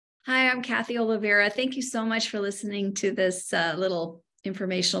Hi, I'm Kathy Oliveira. Thank you so much for listening to this little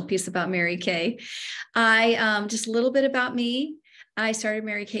informational piece about Mary Kay. Just a little bit about me. I started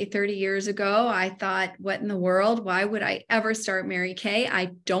Mary Kay 30 years ago. I thought, what in the world? Why would I ever start Mary Kay?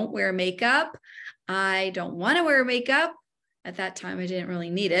 I don't wear makeup. I don't want to wear makeup. At that time, I didn't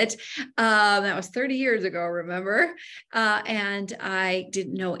really need it. That was 30 years ago, remember? And I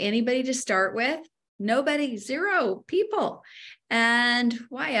didn't know anybody to start with. Nobody, zero people. And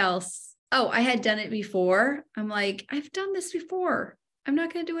why else? Oh, I had done it before. I'm like, I've done this before. I'm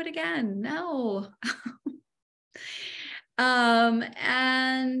not going to do it again. No.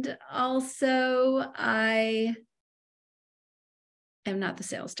 And also I am not the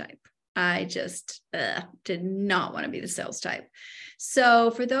sales type. I just did not want to be the sales type.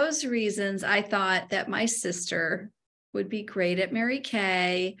 So for those reasons, I thought that my sister would be great at Mary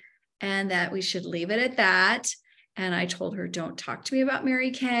Kay and that we should leave it at that. And I told her, don't talk to me about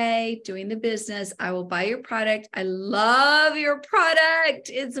Mary Kay doing the business. I will buy your product. I love your product.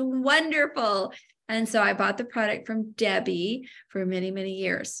 It's wonderful. And so I bought the product from Debbie for many, many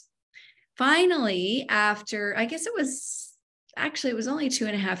years. Finally, after, I guess it was only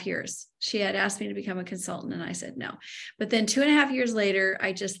 2.5 years. She had asked me to become a consultant and I said no. But then 2.5 years later,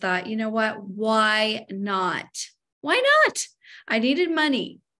 I just thought, you know what? Why not? Why not? I needed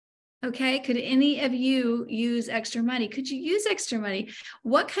money. Okay. Could any of you use extra money? Could you use extra money?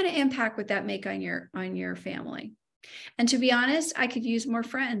 What kind of impact would that make on your family? And to be honest, I could use more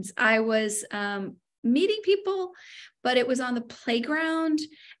friends. I was meeting people, but it was on the playground.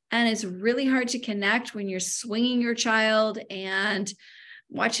 And it's really hard to connect when you're swinging your child and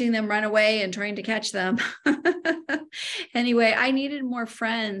watching them run away and trying to catch them. Anyway, I needed more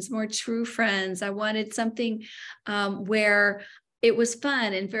friends, more true friends. I wanted something where it was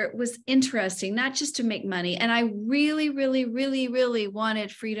fun and it was interesting, not just to make money. And I really, really, really, really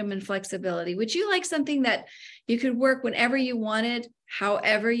wanted freedom and flexibility. Would you like something that you could work whenever you wanted,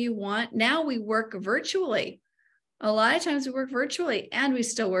 however you want? Now we work virtually. A lot of times we work virtually and we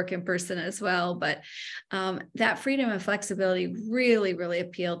still work in person as well. But that freedom and flexibility really, really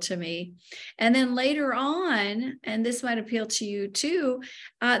appealed to me. And then later on, and this might appeal to you too,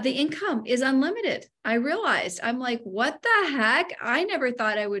 the income is unlimited. I realized, I'm like, what the heck? I never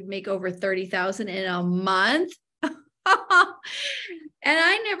thought I would make over 30,000 in a month. And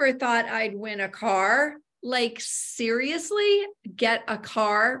I never thought I'd win a car. Like, seriously, get a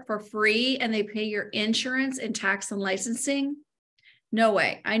car for free and they pay your insurance and tax and licensing? No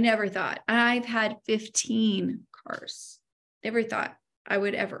way. I never thought. I've had 15 cars. Never thought I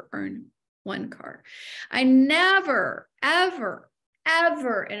would ever earn one car. I never, ever,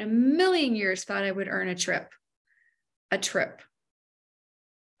 ever in a million years thought I would earn a trip. A trip.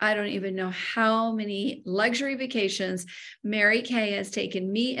 I don't even know how many luxury vacations Mary Kay has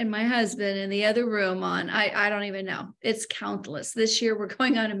taken me and my husband in the other room on. I don't even know. It's countless. This year we're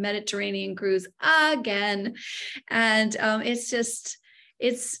going on a Mediterranean cruise again. And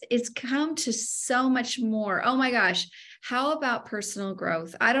it's come to so much more. Oh my gosh. How about personal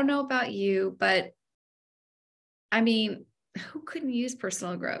growth? I don't know about you, but I mean, who couldn't use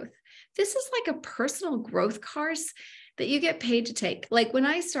personal growth? This is like a personal growth course that you get paid to take. Like when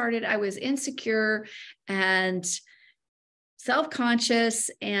I started, I was insecure and self-conscious,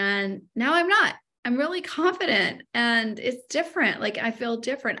 and now I'm not. I'm really confident and it's different. Like I feel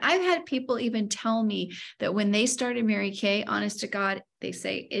different. I've had people even tell me that when they started Mary Kay, honest to God, they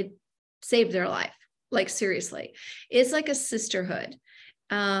say it saved their life. Like seriously, it's like a sisterhood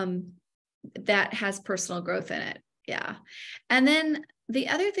that has personal growth in it. Yeah. And then the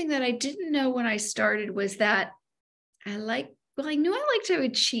other thing that I didn't know when I started was that I knew I liked to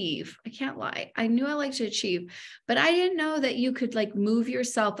achieve. I can't lie. I knew I liked to achieve, but I didn't know that you could like move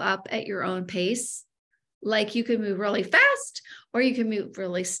yourself up at your own pace. Like you could move really fast or you can move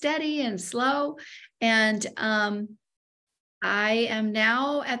really steady and slow. And I am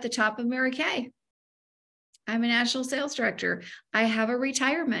now at the top of Mary Kay. I'm a national sales director. I have a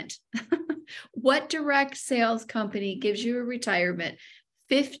retirement. What direct sales company gives you a retirement?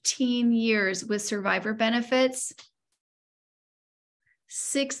 15 years with survivor benefits.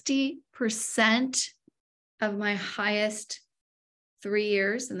 60% of my highest 3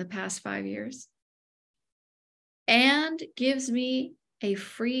 years in the past 5 years, and gives me a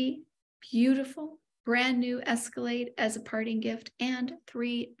free, beautiful, brand new Escalade as a parting gift and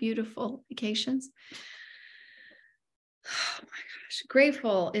 3 beautiful vacations. Oh my gosh,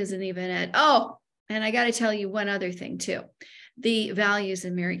 grateful isn't even it. Oh, and I got to tell you one other thing too. The values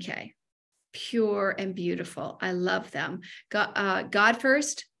in Mary Kay. Pure and beautiful. I love them. God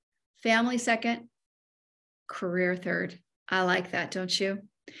first, family second, career third. I like that, don't you?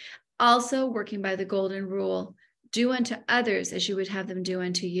 Also, working by the golden rule, do unto others as you would have them do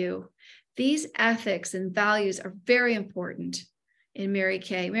unto you. These ethics and values are very important in Mary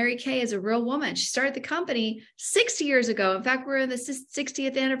Kay. Mary Kay is a real woman. She started the company 60 years ago. In fact, we're in the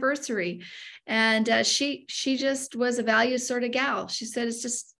 60th anniversary. And she just was a values sort of gal. She said, it's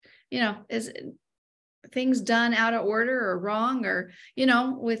just, is things done out of order or wrong, or,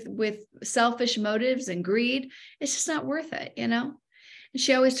 with selfish motives and greed, it's just not worth it, And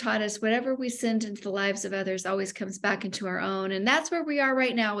she always taught us whatever we send into the lives of others always comes back into our own. And that's where we are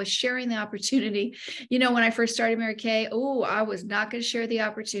right now, with sharing the opportunity. When I first started Mary Kay, I was not going to share the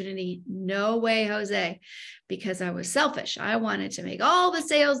opportunity. No way, Jose, because I was selfish. I wanted to make all the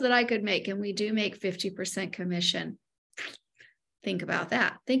sales that I could make. And we do make 50% commission. Think about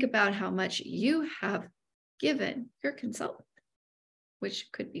that. Think about how much you have given your consultant,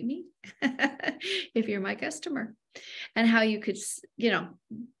 which could be me if you're my customer, and how you could,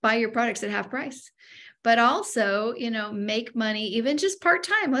 buy your products at half price, but also, make money, even just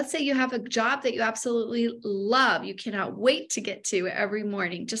part-time. Let's say you have a job that you absolutely love. You cannot wait to get to every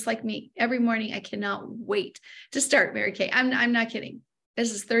morning, just like me. Every morning, I cannot wait to start Mary Kay. I'm not kidding.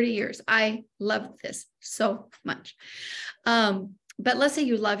 This is 30 years. I love this so much. But let's say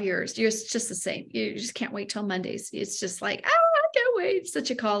you love yours. Yours just the same. You just can't wait till Mondays. It's just like, I can't wait. It's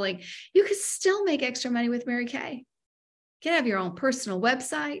such a calling. You could still make extra money with Mary Kay. You can have your own personal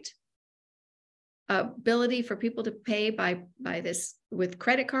website, ability for people to pay by this with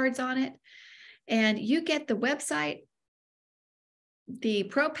credit cards on it. And you get the website, the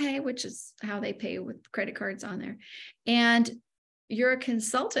ProPay, which is how they pay with credit cards on there. And you're a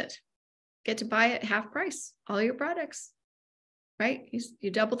consultant. Get to buy at half price, all your products, right?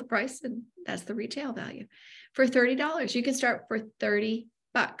 You double the price, and that's the retail value. For $30, you can start for $30.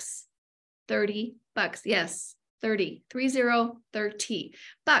 $30. Yes, 30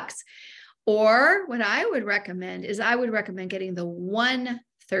 bucks. Or what I would recommend is getting the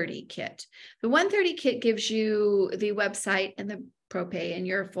 130 kit. The 130 kit gives you the website and the ProPay, and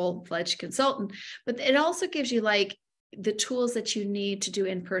you're a full-fledged consultant, but it also gives you like the tools that you need to do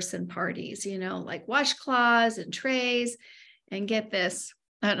in-person parties, like washcloths and trays, and get this,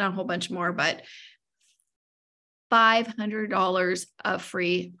 not a whole bunch more, but $500 of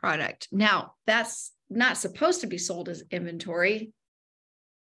free product. Now, that's not supposed to be sold as inventory.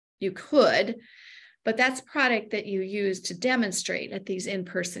 You could, but that's product that you use to demonstrate at these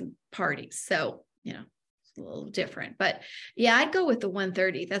in-person parties. So, it's a little different, but yeah, I'd go with the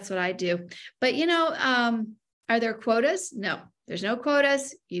 130. That's what I do. But, are there quotas? No, there's no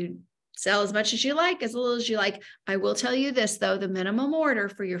quotas. You sell as much as you like, as little as you like. I will tell you this though, the minimum order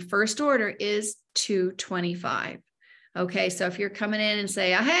for your first order is $225. Okay. So if you're coming in and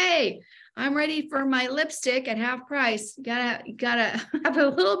say, hey, I'm ready for my lipstick at half price, you gotta have a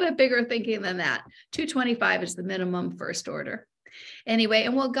little bit bigger thinking than that. $225 is the minimum first order. Anyway,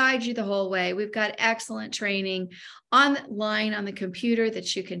 and we'll guide you the whole way. We've got excellent training online on the computer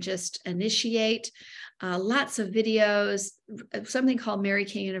that you can just initiate. Lots of videos, something called Mary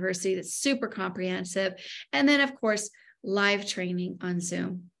Kay University that's super comprehensive. And then, of course, live training on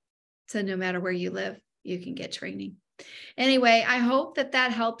Zoom. So no matter where you live, you can get training. Anyway, I hope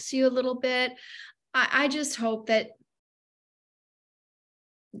that helps you a little bit. I just hope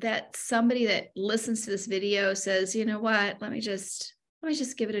that somebody that listens to this video says, you know what, let me just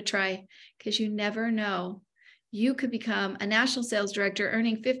give it a try, because you never know. You could become a national sales director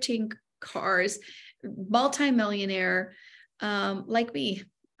earning 15 cars, multimillionaire, like me.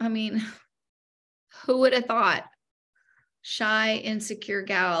 I mean, who would have thought? Shy, insecure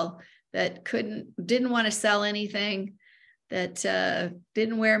gal that didn't want to sell anything, that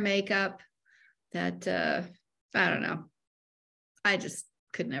didn't wear makeup, that I don't know. I just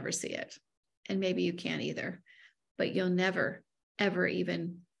could never see it. And maybe you can't either, but you'll never, ever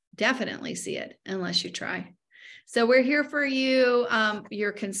even definitely see it unless you try. So we're here for you.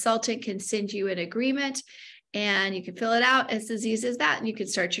 Your consultant can send you an agreement, and you can fill it out. It's as easy as that, and you can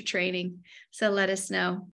start your training. So let us know.